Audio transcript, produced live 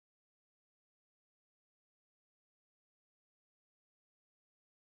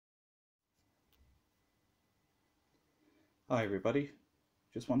Hi everybody,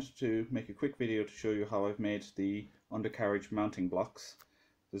 just wanted to make a quick video to show you how I've made the undercarriage mounting blocks.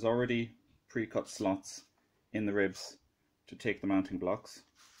 There's already pre-cut slots in the ribs to take the mounting blocks.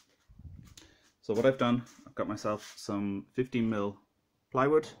 So what I've done, I've got myself some 15mm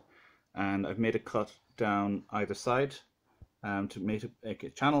plywood and I've made a cut down either side to make a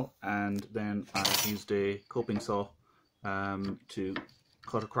channel, and then I've used a coping saw to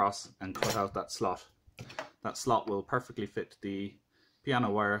cut across and cut out that slot. That slot will perfectly fit the piano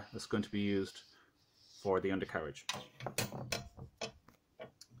wire that's going to be used for the undercarriage.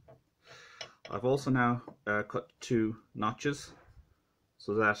 I've also now cut 2 notches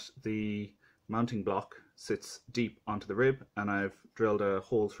so that the mounting block sits deep onto the rib, and I've drilled a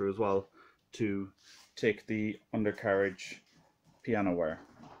hole through as well to take the undercarriage piano wire,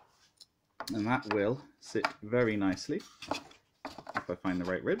 and that will sit very nicely, if I find the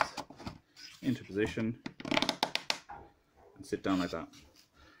right ribs, into position and sit down like that.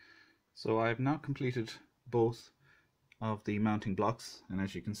 So I've now completed both of the mounting blocks, and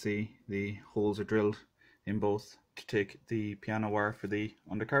as you can see the holes are drilled in both to take the piano wire for the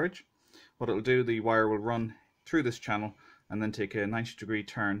undercarriage. What it'll do, the wire will run through this channel and then take a 90-degree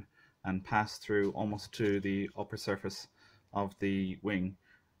turn and pass through almost to the upper surface of the wing.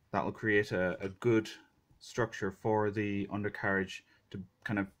 That will create a good structure for the undercarriage to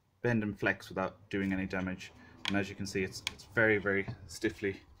kind of bend and flex without doing any damage. And as you can see, it's very, very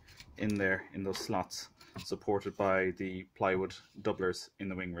stiffly in there in those slots, supported by the plywood doublers in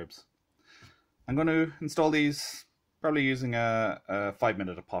the wing ribs. I'm going to install these probably using a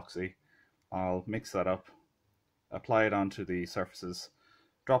 5-minute epoxy. I'll mix that up, apply it onto the surfaces,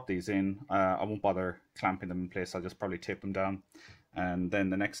 drop these in. I won't bother clamping them in place, I'll just probably tape them down, and then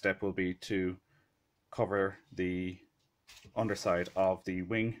the next step will be to cover the underside of the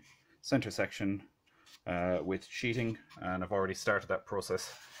wing center section with sheeting, and I've already started that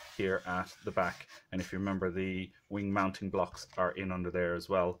process here at the back. And if you remember, the wing mounting blocks are in under there as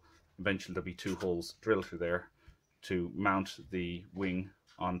well. Eventually there'll be 2 holes drilled through there to mount the wing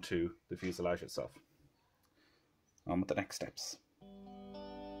onto the fuselage itself. On with the next steps.